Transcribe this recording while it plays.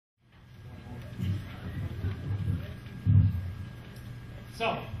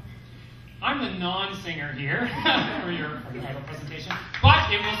So, I'm the non-singer here for your title presentation,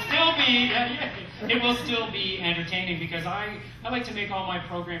 but it will still be entertaining because I like to make all my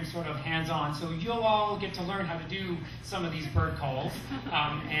programs sort of hands-on, so you'll all get to learn how to do some of these bird calls,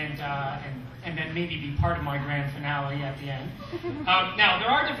 and then maybe be part of my grand finale at the end. Now, there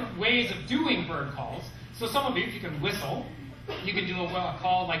are different ways of doing bird calls. So some of you, if you can whistle, you can do a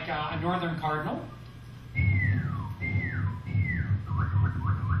call like a northern cardinal.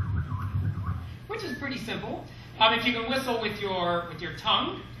 Which is pretty simple. If you can whistle with your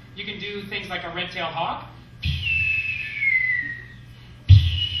tongue, you can do things like a red-tailed hawk.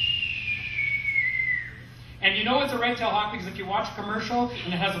 And you know it's a red-tailed hawk because if you watch a commercial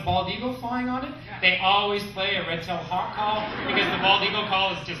and it has a bald eagle flying on it, they always play a red-tailed hawk call because the bald eagle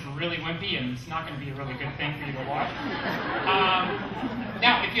call is just really wimpy and it's not going to be a really good thing for you to watch.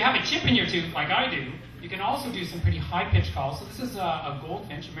 Now, if you have a chip in your tooth like I do, you can also do some pretty high-pitched calls. So this is a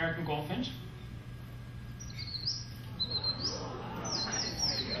goldfinch, American goldfinch.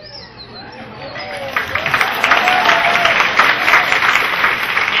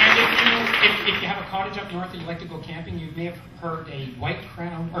 If you have a cottage up north and you like to go camping, you may have heard a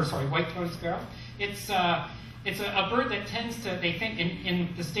white-throated sparrow. It's a bird that tends to, they think, in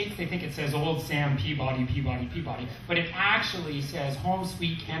the States they think it says Old Sam Peabody, Peabody, Peabody, but it actually says Home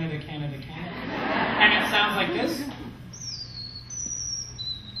Sweet Canada, Canada, Canada. And it sounds like this.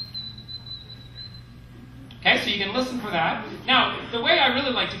 Okay, so you can listen for that. Now, the way I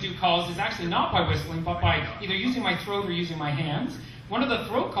really like to do calls is actually not by whistling, but by either using my throat or using my hands. One of the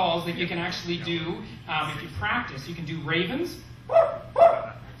throat calls that you can actually do, if you practice, you can do ravens,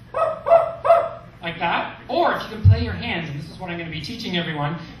 like that. Or if you can play your hands, and this is what I'm going to be teaching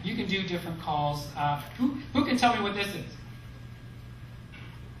everyone, you can do different calls. Who can tell me what this is?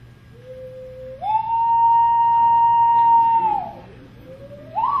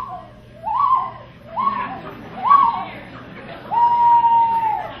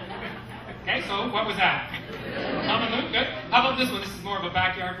 Okay, so what was that? Good. How about this one? This is more of a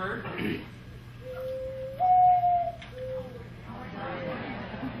backyard bird.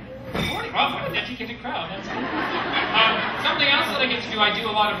 Morning. Well, what an educated crowd. That's good. Something else that I get to do, I do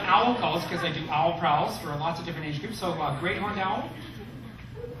a lot of owl calls because I do owl prowls for lots of different age groups. So, great horned owl.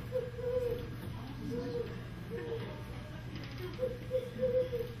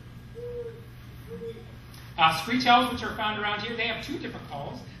 Screech owls, which are found around here, they have two different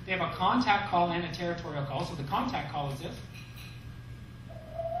calls. They have a contact call and a territorial call. So the contact call is this.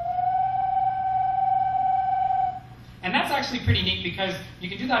 And that's actually pretty neat because you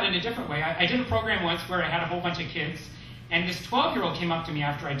can do that in a different way. I did a program once where I had a whole bunch of kids, and this 12-year-old came up to me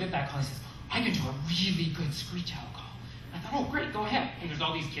after I did that call and says, I can do a really good screech owl call. And I thought, oh, great, go ahead. And there's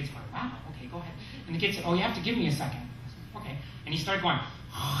all these kids going, wow, okay, go ahead. And the kid said, oh, you have to give me a second. I said, okay. And he started going,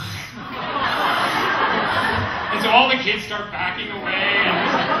 and so all the kids start backing away. And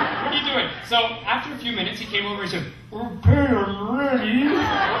he's like, what are you doing? So after a few minutes, he came over and said, okay, I'm ready.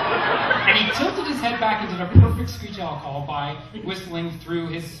 And he tilted his head back and did a perfect screech owl call by whistling through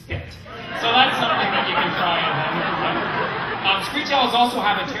his spit. So that's something that you can try at home. Screech owls also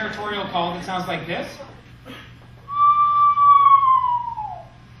have a territorial call that sounds like this.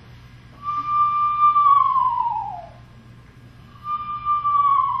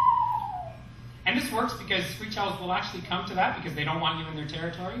 And this works because screech owls will actually come to that because they don't want you in their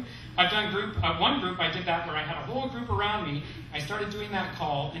territory. I've done one group, I did that where I had a whole group around me. I started doing that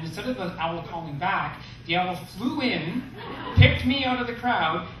call, and instead of the owl calling back, the owl flew in, picked me out of the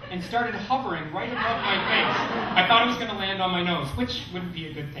crowd, and started hovering right above my face. I thought it was going to land on my nose, which wouldn't be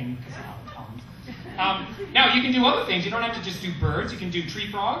a good thing because of owl calls. Now, you can do other things. You don't have to just do birds. You can do tree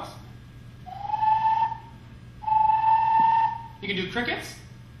frogs. You can do crickets.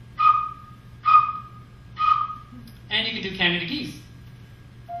 And you can do Canada geese.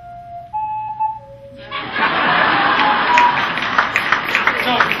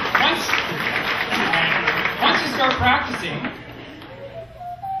 So once you start practicing,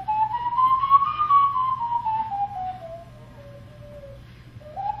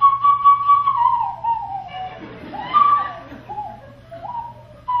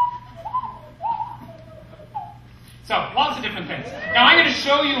 so lots of different things. Now I'm going to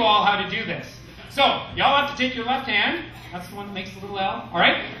show you all how to do this. So, y'all have to take your left hand. That's the one that makes the little L. All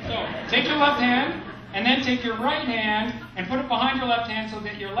right? So, take your left hand, and then take your right hand and put it behind your left hand so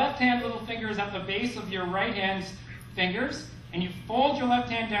that your left hand little finger is at the base of your right hand's fingers. And you fold your left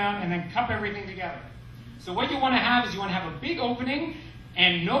hand down and then cup everything together. So what you want to have is you want to have a big opening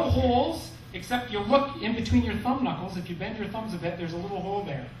and no holes, except you'll look in between your thumb knuckles. If you bend your thumbs a bit, there's a little hole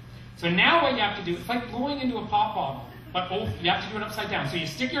there. So now what you have to do, it's like blowing into a pop bottle. But you have to do it upside down. So you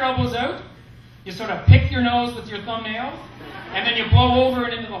stick your elbows out, you sort of pick your nose with your thumbnail, and then you blow over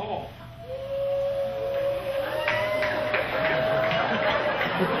it into the hole.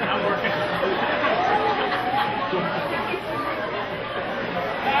 Not working.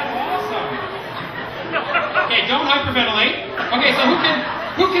 That's awesome. Okay, don't hyperventilate. Okay, so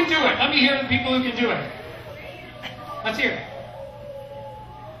who can do it? Let me hear the people who can do it. Let's hear it.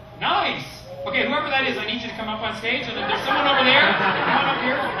 Nice. Okay, whoever that is, I need you to come up on stage. And if there's someone over there, come on up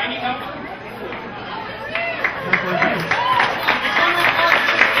here. I need help.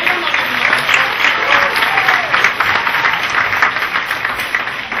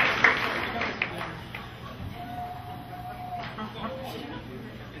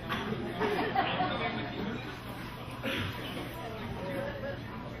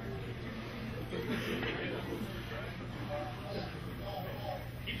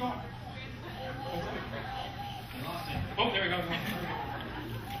 Keep going. Oh, there we go.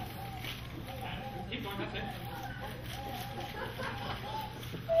 Keep going, that's it.